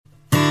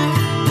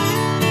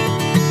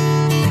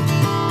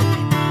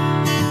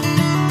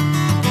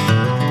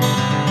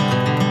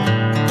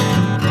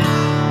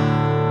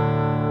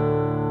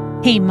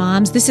Hey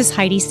moms, this is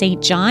Heidi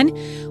St. John.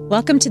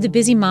 Welcome to the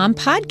Busy Mom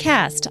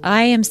Podcast.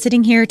 I am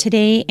sitting here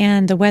today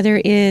and the weather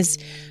is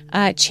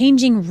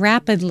changing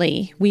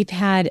rapidly. We've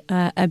had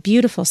a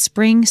beautiful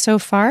spring so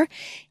far,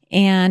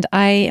 and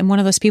I am one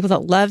of those people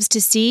that loves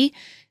to see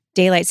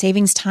daylight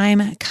savings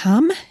time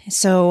come.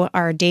 So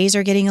our days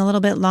are getting a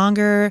little bit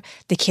longer.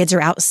 The kids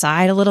are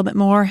outside a little bit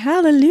more.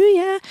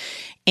 Hallelujah.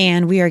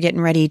 And we are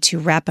getting ready to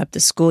wrap up the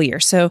school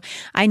year. So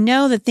I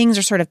know that things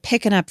are sort of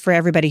picking up for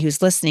everybody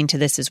who's listening to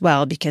this as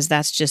well, because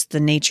that's just the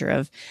nature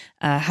of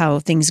how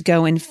things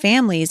go in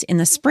families in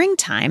the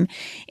springtime.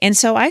 And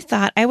so I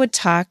thought I would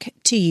talk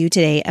to you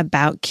today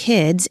about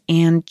kids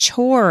and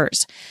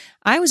chores.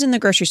 I was in the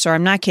grocery store.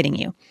 I'm not kidding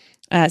you.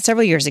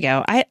 Several years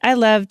ago, I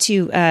love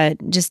to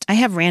I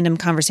have random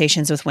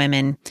conversations with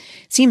women.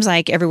 Seems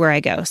like everywhere I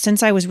go.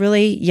 Since I was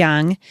really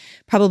young,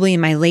 probably in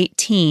my late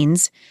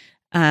teens,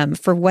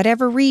 for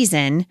whatever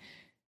reason,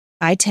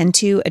 I tend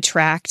to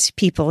attract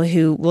people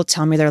who will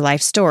tell me their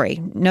life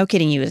story. No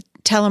kidding you.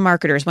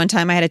 Telemarketers. One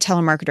time I had a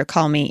telemarketer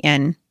call me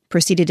and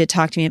proceeded to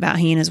talk to me about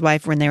he and his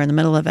wife when they were in the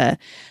middle of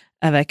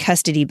a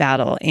custody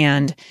battle,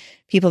 and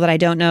people that I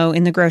don't know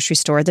in the grocery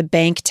store, the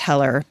bank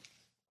teller.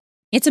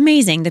 It's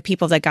amazing the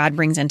people that God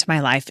brings into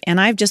my life,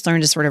 and I've just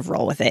learned to sort of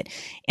roll with it.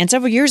 And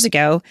several years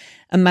ago,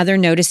 a mother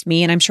noticed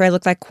me, and I'm sure I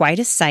looked like quite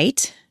a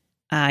sight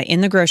in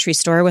the grocery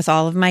store with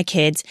all of my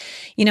kids.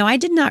 You know, I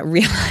did not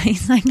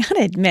realize, I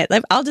gotta admit,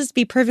 I'll just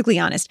be perfectly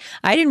honest,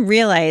 I didn't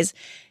realize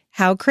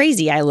how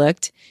crazy I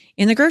looked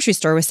in the grocery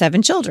store with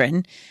 7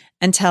 children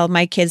until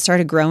my kids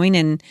started growing,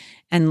 and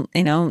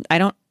you know,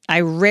 I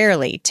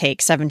rarely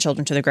take 7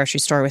 children to the grocery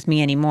store with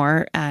me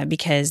anymore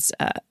because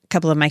a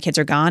couple of my kids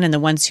are gone, and the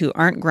ones who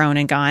aren't grown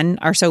and gone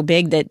are so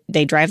big that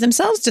they drive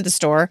themselves to the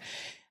store,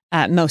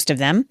 most of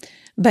them.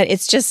 But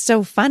it's just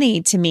so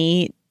funny to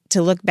me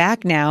to look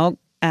back now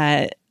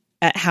at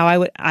how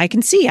I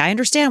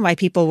understand why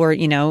people were,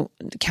 you know,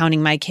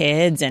 counting my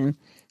kids and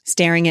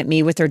staring at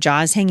me with their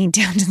jaws hanging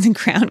down to the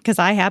ground, because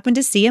I happened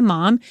to see a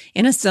mom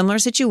in a similar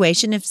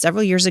situation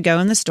several years ago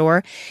in the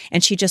store,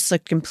 and she just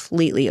looked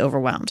completely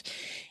overwhelmed.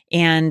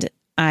 And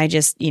I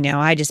just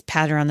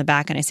pat her on the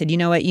back and I said, you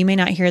know what, you may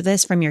not hear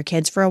this from your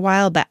kids for a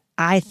while, but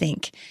I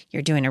think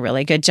you're doing a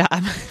really good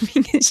job.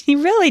 Because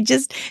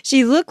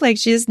she looked like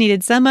she just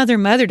needed some other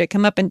mother to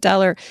come up and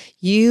tell her,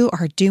 you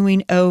are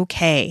doing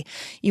okay.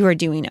 You are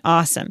doing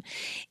awesome.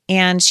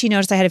 And she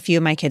noticed I had a few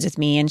of my kids with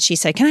me, and she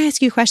said, can I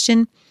ask you a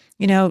question?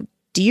 You know,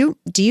 do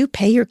you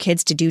pay your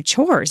kids to do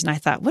chores? And I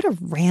thought, what a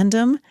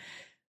random,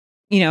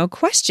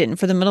 question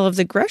for the middle of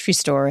the grocery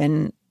store.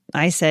 And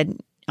I said,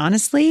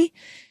 honestly,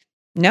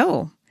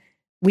 no,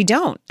 we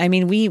don't. I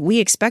mean, we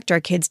expect our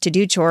kids to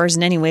do chores.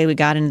 And anyway, we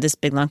got into this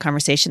big, long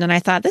conversation. And I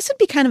thought this would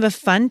be kind of a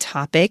fun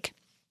topic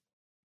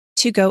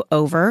to go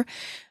over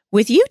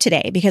with you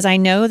today, because I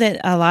know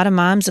that a lot of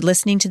moms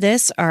listening to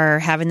this are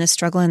having this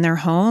struggle in their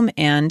home.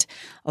 And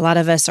a lot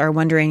of us are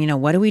wondering,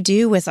 what do we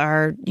do with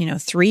our,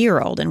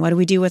 3-year-old? And what do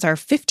we do with our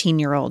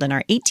 15-year-old and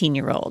our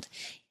 18-year-old?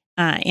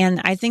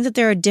 And I think that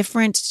there are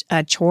different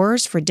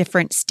chores for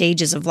different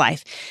stages of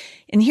life.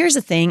 And here's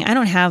the thing. I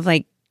don't have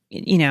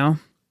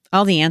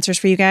all the answers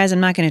for you guys.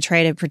 I'm not going to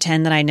try to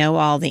pretend that I know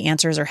all the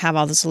answers or have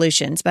all the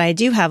solutions, but I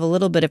do have a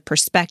little bit of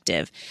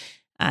perspective.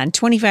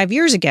 25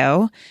 years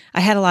ago, I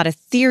had a lot of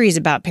theories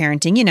about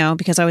parenting,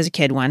 because I was a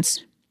kid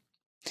once.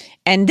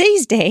 And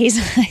these days,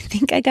 I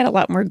think I got a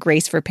lot more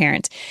grace for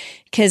parents,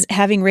 because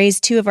having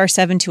raised 2 of our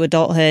 7 to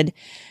adulthood,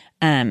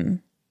 I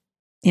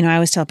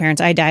always tell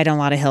parents I died on a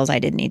lot of hills I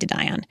didn't need to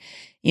die on.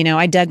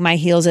 I dug my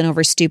heels in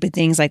over stupid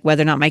things like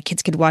whether or not my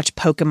kids could watch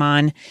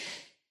Pokemon,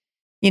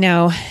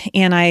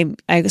 and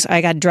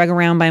I got drug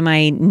around by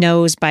my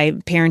nose by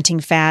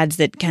parenting fads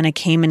that kind of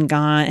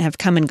have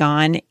come and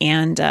gone.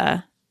 And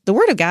the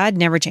Word of God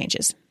never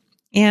changes.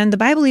 And the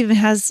Bible even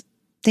has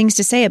things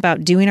to say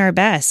about doing our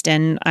best.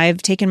 And I've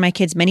taken my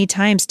kids many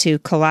times to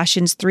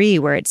Colossians 3,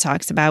 where it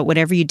talks about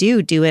whatever you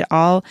do it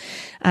all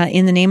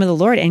in the name of the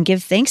Lord and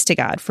give thanks to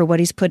God for what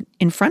He's put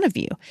in front of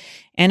you.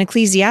 And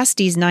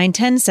Ecclesiastes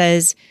 9:10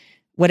 says,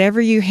 whatever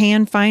your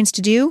hand finds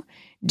to do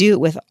it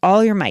with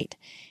all your might.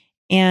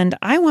 And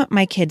I want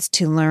my kids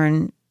to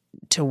learn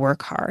to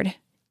work hard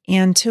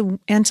and to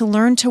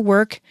learn to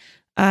work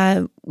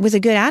with a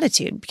good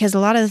attitude, because a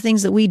lot of the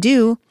things that we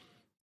do,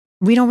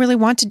 we don't really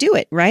want to do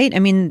it, right? I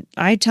mean,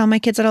 I tell my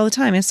kids that all the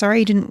time. I'm sorry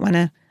you didn't want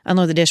to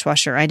unload the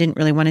dishwasher. I didn't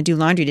really want to do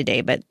laundry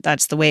today, but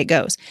that's the way it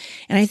goes.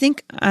 And I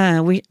think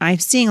I'm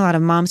seeing a lot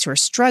of moms who are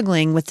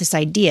struggling with this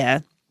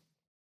idea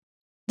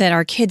that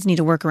our kids need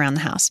to work around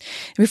the house.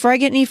 Before I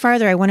get any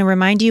farther, I want to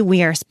remind you,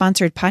 we are a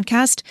sponsored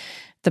podcast.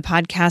 The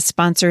podcast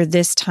sponsor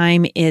this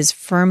time is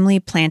Firmly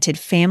Planted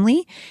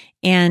Family,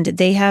 and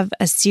they have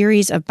a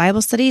series of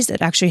Bible studies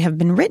that actually have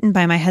been written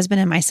by my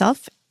husband and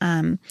myself.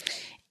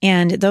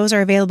 And those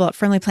are available at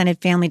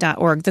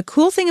firmlyplantedfamily.org. The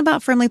cool thing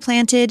about Firmly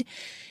Planted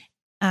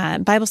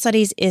Bible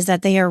studies is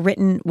that they are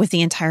written with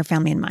the entire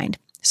family in mind.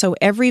 So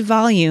every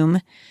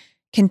volume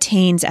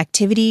contains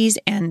activities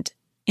and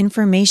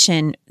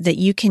information that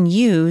you can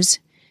use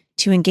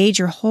to engage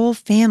your whole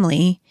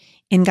family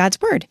in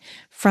God's Word.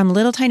 from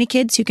little tiny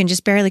kids who can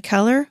just barely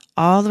color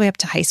all the way up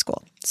to high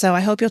school. So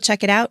I hope you'll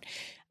check it out.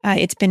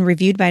 It's been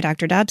reviewed by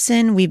Dr.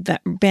 Dobson. We've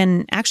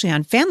been actually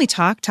on Family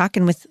Talk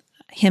talking with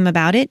him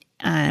about it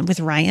with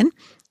Ryan.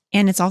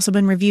 And it's also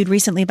been reviewed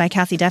recently by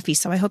Kathy Duffy.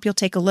 So I hope you'll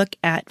take a look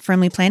at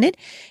Firmly Planted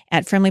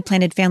at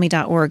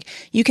firmlyplantedfamily.org.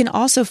 You can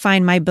also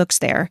find my books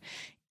there.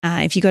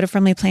 If you go to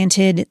Firmly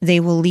Planted,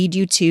 they will lead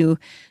you to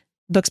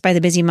books by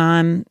the Busy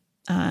Mom.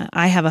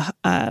 I have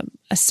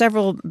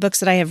several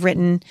books that I have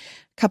written.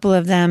 A couple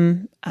of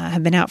them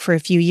have been out for a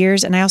few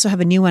years, and I also have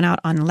a new one out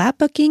on lap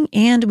booking,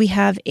 and we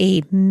have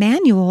a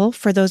manual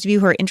for those of you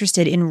who are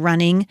interested in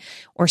running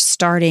or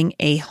starting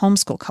a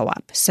homeschool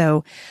co-op.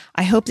 So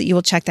I hope that you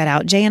will check that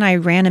out. Jay and I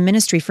ran a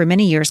ministry for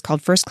many years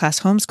called First Class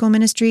Homeschool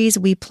Ministries.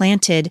 We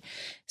planted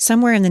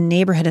somewhere in the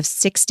neighborhood of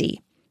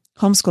 60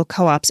 homeschool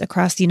co-ops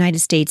across the United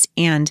States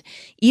and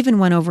even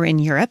one over in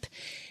Europe.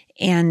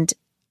 And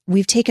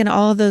we've taken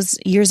all of those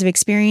years of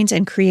experience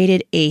and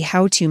created a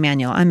how-to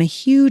manual. I'm a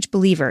huge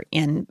believer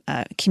in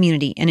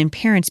community and in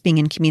parents being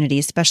in community,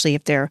 especially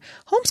if they're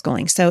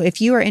homeschooling. So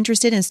if you are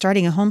interested in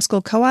starting a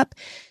homeschool co-op,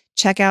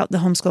 check out the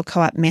homeschool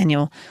co-op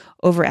manual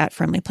over at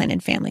Firmly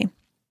Planted Family.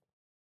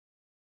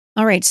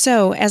 All right,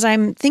 so as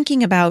I'm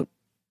thinking about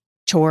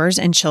chores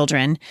and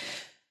children,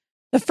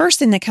 the first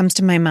thing that comes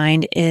to my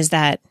mind is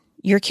that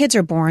your kids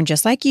are born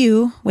just like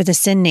you with a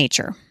sin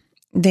nature.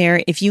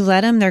 If you let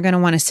them, they're going to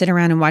want to sit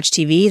around and watch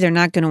TV. They're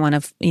not going to want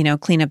to,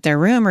 clean up their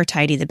room or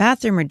tidy the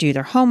bathroom or do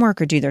their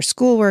homework or do their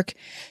schoolwork.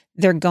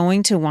 They're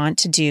going to want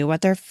to do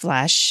what their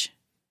flesh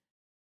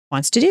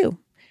wants to do,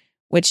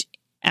 which,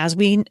 as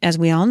we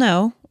all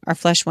know, our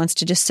flesh wants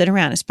to just sit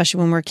around,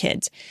 especially when we're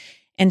kids.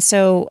 And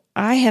so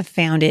I have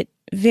found it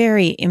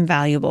very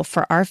invaluable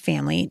for our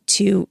family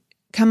to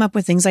come up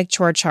with things like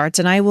chore charts,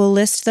 and I will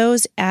list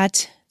those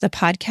at the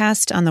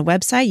podcast on the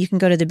website. You can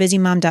go to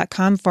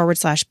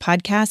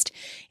thebusymom.com/podcast,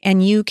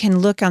 and you can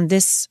look on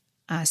this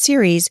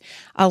series.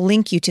 I'll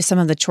link you to some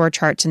of the chore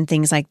charts and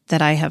things like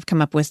that I have come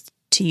up with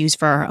to use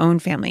for our own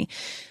family.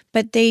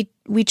 But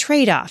we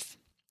trade off.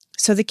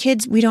 So the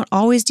kids, we don't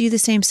always do the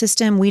same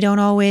system. We don't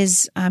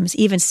always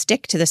even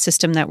stick to the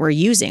system that we're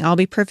using. I'll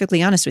be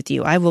perfectly honest with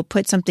you. I will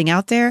put something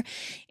out there,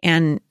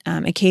 and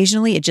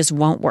occasionally it just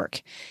won't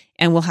work,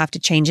 and we'll have to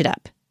change it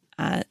up.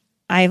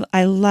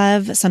 I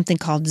love something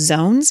called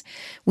zones.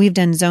 We've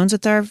done zones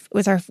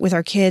with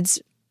our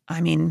kids.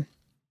 I mean,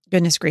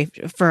 goodness grief,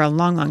 for a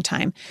long, long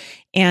time.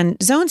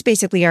 And zones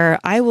basically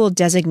are, I will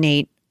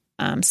designate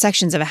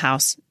sections of a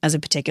house as a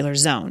particular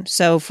zone.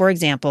 So, for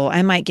example,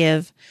 I might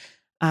give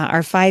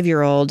our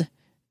 5-year-old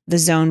the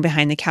zone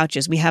behind the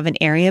couches. We have an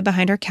area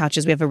behind our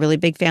couches. We have a really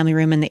big family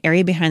room, and the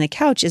area behind the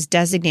couch is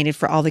designated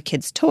for all the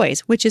kids' toys,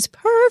 which is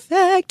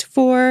perfect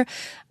for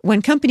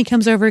when company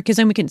comes over, because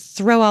then we can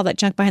throw all that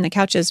junk behind the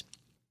couches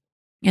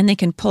and they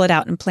can pull it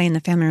out and play in the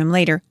family room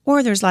later.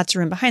 Or there's lots of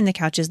room behind the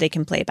couches, they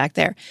can play back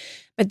there.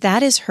 But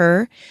that is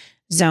her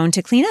zone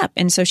to clean up.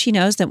 And so she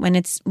knows that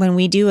when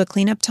we do a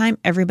cleanup time,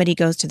 everybody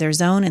goes to their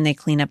zone and they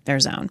clean up their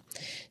zone.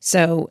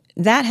 So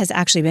that has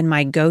actually been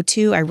my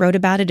go-to. I wrote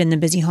about it in the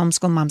Busy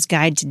Homeschool Mom's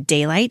Guide to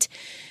Daylight,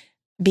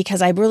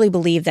 because I really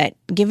believe that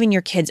giving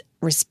your kids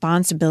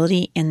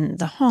responsibility in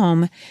the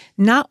home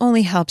not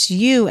only helps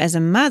you as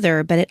a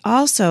mother, but it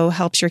also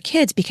helps your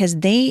kids, because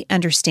they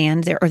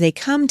understand they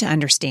come to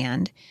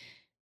understand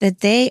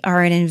that they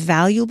are an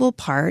invaluable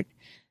part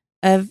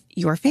of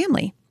your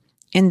family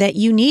and that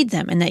you need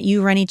them and that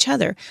you run each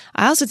other.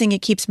 I also think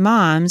it keeps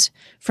moms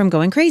from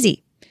going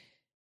crazy.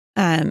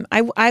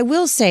 I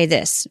will say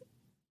this,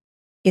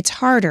 it's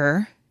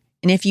harder.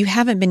 And if you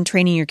haven't been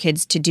training your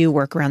kids to do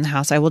work around the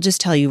house, I will just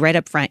tell you right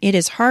up front, it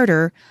is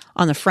harder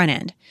on the front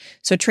end.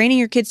 So training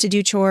your kids to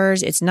do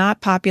chores, it's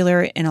not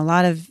popular in a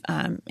lot of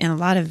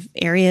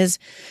areas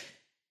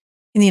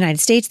in the United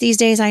States these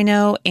days, I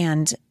know.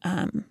 And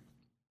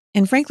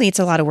frankly, it's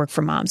a lot of work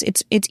for moms.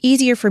 It's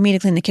easier for me to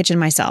clean the kitchen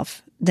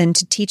myself than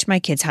to teach my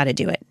kids how to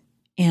do it.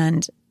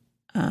 And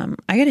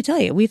I got to tell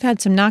you, we've had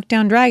some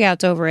knockdown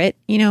dragouts over it.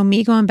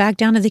 Me going back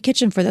down to the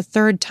kitchen for the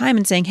third time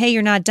and saying, hey,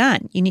 you're not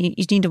done. You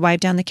need to wipe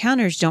down the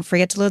counters. Don't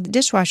forget to load the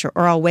dishwasher.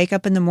 Or I'll wake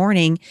up in the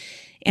morning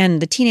and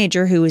the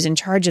teenager who was in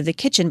charge of the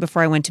kitchen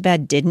before I went to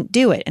bed didn't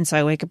do it. And so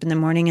I wake up in the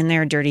morning and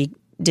there are dirty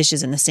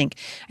dishes in the sink.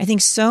 I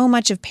think so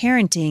much of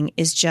parenting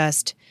is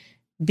just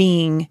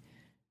being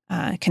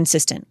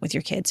consistent with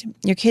your kids.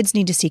 Your kids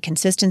need to see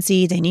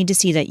consistency. They need to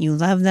see that you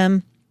love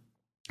them.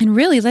 And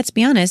really, let's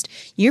be honest,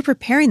 you're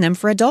preparing them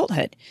for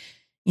adulthood.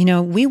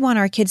 We want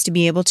our kids to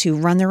be able to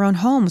run their own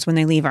homes when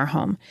they leave our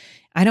home.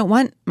 I don't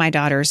want my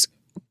daughters,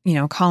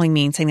 calling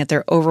me and saying that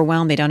they're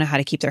overwhelmed. They don't know how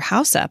to keep their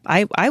house up.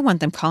 I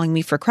want them calling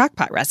me for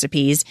crockpot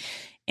recipes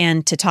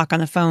and to talk on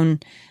the phone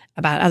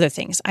about other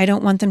things. I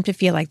don't want them to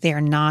feel like they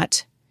are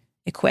not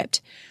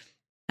equipped.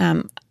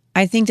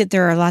 I think that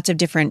there are lots of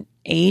different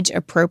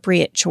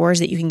age-appropriate chores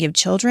that you can give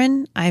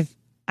children. I've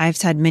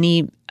had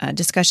many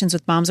discussions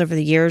with moms over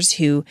the years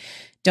who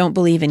don't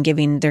believe in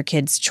giving their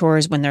kids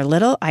chores when they're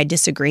little. I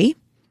disagree.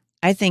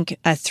 I think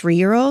a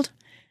 3-year-old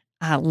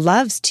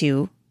loves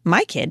to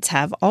my kids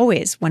have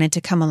always wanted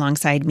to come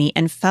alongside me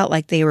and felt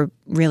like they were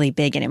really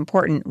big and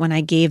important when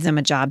I gave them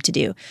a job to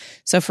do.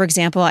 So for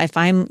example, if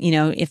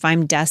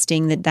I'm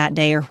dusting that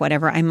day or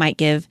whatever, I might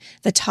give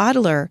the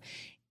toddler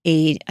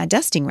a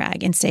dusting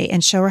rag and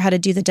show her how to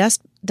do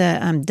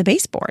the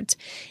baseboards.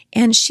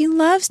 And she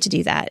loves to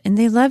do that. And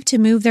they love to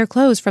move their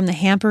clothes from the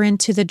hamper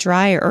into the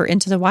dryer or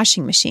into the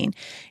washing machine.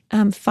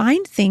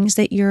 Find things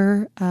that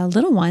your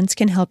little ones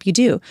can help you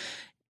do.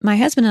 My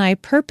husband and I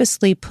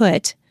purposely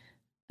put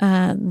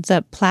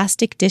the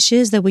plastic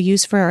dishes that we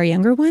use for our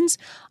younger ones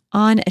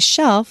on a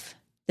shelf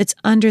that's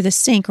under the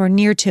sink or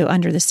near to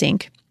under the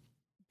sink,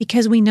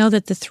 because we know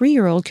that the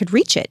 3-year-old could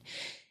reach it.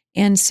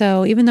 And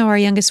so even though our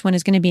youngest one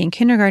is going to be in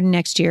kindergarten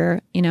next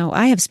year,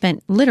 I have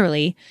spent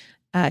literally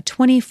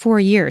 24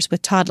 years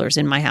with toddlers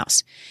in my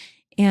house.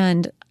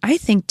 And I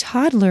think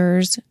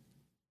toddlers,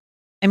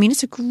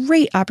 it's a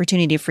great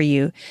opportunity for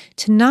you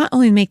to not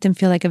only make them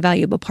feel like a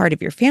valuable part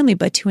of your family,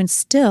 but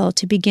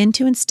to begin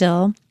to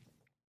instill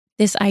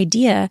this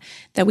idea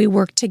that we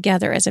work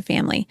together as a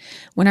family.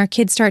 When our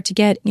kids start to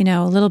get,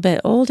 a little bit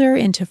older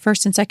into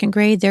 1st and 2nd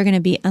grade, they're going to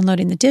be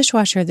unloading the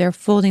dishwasher, they're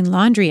folding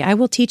laundry. I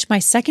will teach my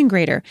 2nd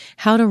grader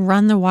how to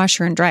run the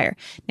washer and dryer.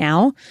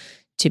 Now,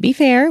 to be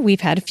fair,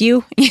 we've had a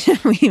few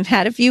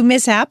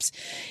mishaps,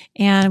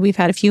 and we've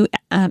had a few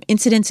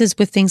incidences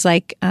with things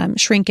like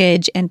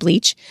shrinkage and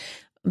bleach.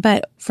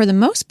 But for the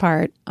most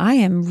part, I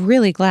am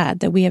really glad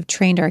that we have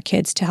trained our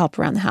kids to help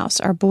around the house.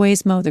 Our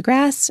boys mow the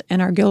grass,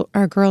 and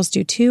our girls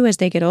do too as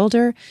they get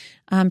older.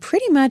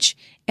 Pretty much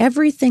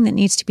everything that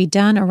needs to be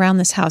done around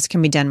this house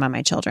can be done by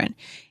my children.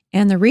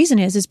 And the reason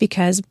is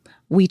because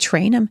we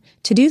train them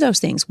to do those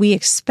things. We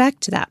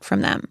expect that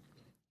from them.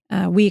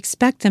 We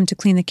expect them to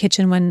clean the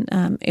kitchen when,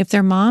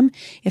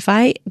 if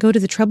I go to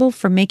the trouble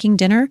for making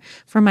dinner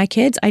for my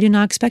kids, I do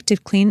not expect to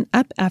clean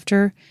up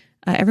after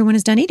everyone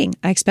is done eating.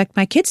 I expect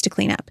my kids to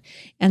clean up.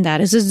 And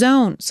that is a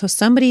zone. So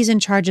somebody's in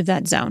charge of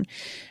that zone.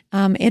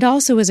 It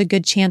also is a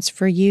good chance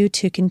for you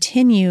to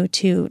continue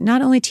to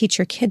not only teach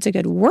your kids a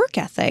good work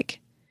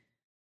ethic,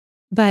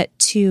 but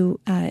to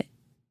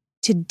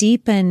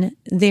deepen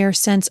their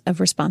sense of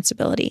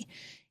responsibility.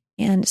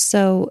 And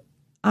so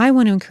I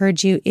want to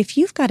encourage you, if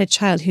you've got a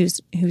child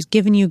who's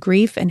given you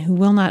grief and who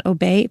will not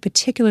obey,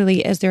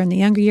 particularly as they're in the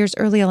younger years,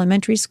 early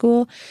elementary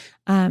school,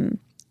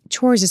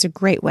 chores is a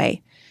great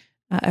way.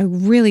 A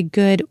really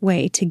good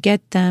way to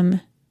get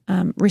them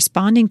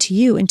responding to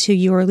you and to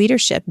your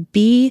leadership.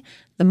 Be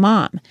the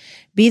mom.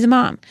 Be the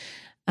mom.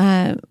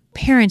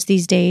 Parents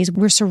these days,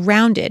 we're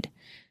surrounded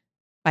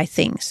by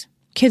things.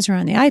 Kids are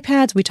on the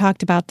iPads. We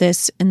talked about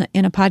this in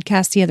a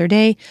podcast the other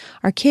day.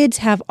 Our kids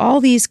have all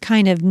these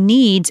kind of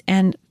needs,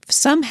 and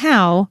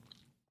somehow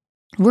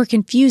we're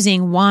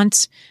confusing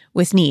wants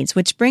with needs,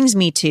 which brings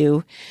me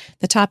to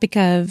the topic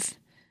of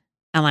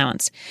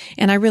allowance.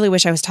 And I really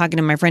wish I was talking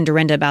to my friend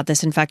Dorinda about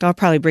this. In fact, I'll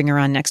probably bring her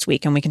on next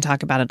week and we can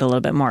talk about it a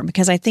little bit more,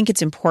 because I think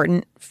it's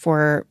important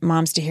for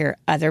moms to hear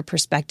other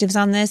perspectives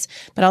on this.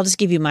 But I'll just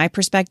give you my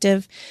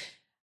perspective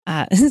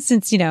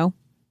since, you're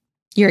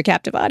a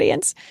captive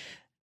audience.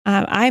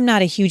 I'm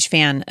not a huge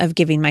fan of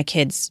giving my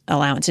kids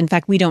allowance. In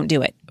fact, we don't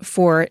do it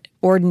for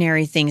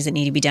ordinary things that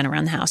need to be done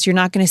around the house. You're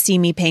not going to see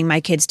me paying my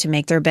kids to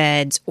make their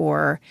beds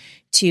or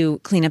to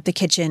clean up the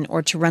kitchen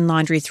or to run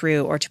laundry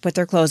through or to put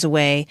their clothes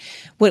away.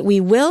 What we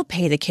will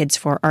pay the kids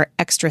for are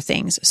extra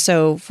things.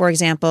 So for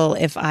example,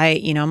 if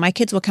my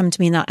kids will come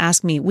to me and they'll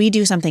ask me, we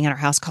do something at our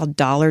house called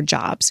dollar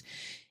jobs.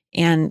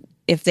 And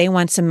if they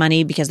want some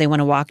money because they want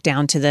to walk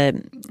down to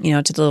the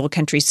little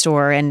country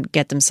store and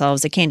get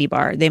themselves a candy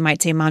bar, they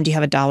might say, Mom, do you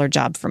have a dollar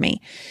job for me?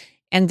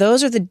 And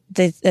those are the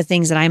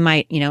things that I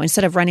might,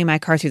 instead of running my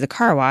car through the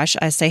car wash,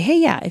 I say, hey,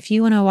 yeah, if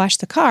you want to wash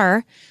the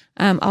car,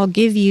 I'll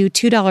give you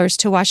 $2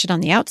 to wash it on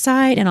the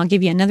outside, and I'll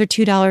give you another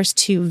 $2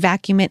 to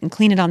vacuum it and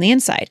clean it on the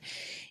inside.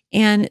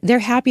 And they're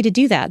happy to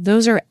do that.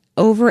 Those are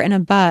over and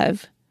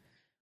above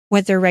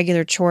what their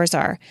regular chores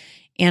are.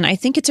 And I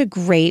think it's a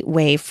great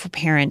way for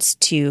parents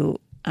to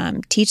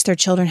teach their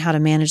children how to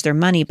manage their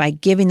money by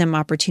giving them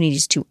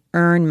opportunities to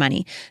earn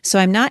money. So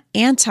I'm not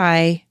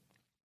anti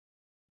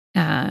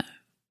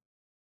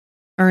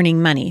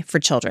earning money for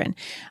children.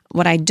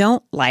 What I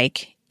don't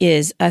like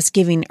is us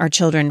giving our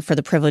children for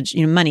the privilege,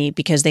 money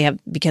because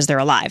they're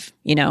alive.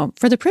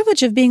 For the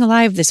privilege of being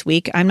alive this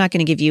week, I'm not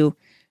going to give you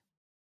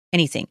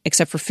anything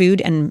except for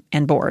food and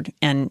board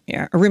and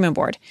a room and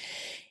board.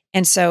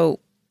 And so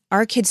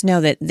our kids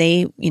know that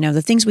the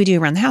things we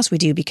do around the house, we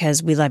do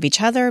because we love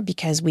each other,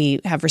 because we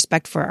have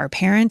respect for our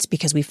parents,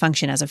 because we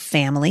function as a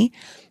family.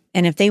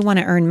 And if they want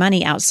to earn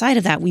money outside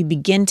of that, we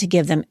begin to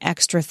give them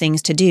extra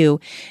things to do.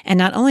 And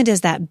not only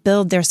does that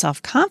build their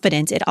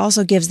self-confidence, it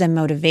also gives them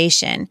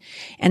motivation.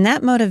 And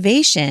that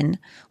motivation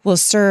will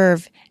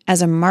serve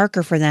as a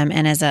marker for them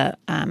and as a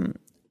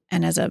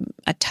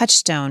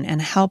touchstone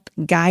and help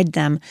guide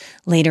them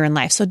later in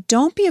life. So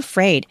don't be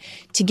afraid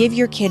to give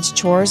your kids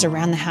chores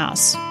around the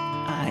house.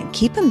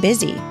 Keep them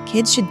busy.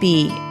 Kids should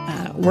be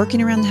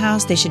working around the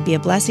house. They should be a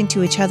blessing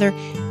to each other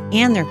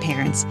and their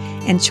parents.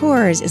 And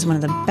chores is one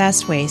of the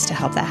best ways to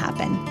help that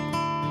happen.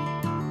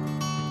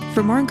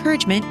 For more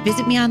encouragement,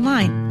 visit me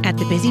online at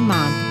The Busy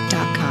Mom.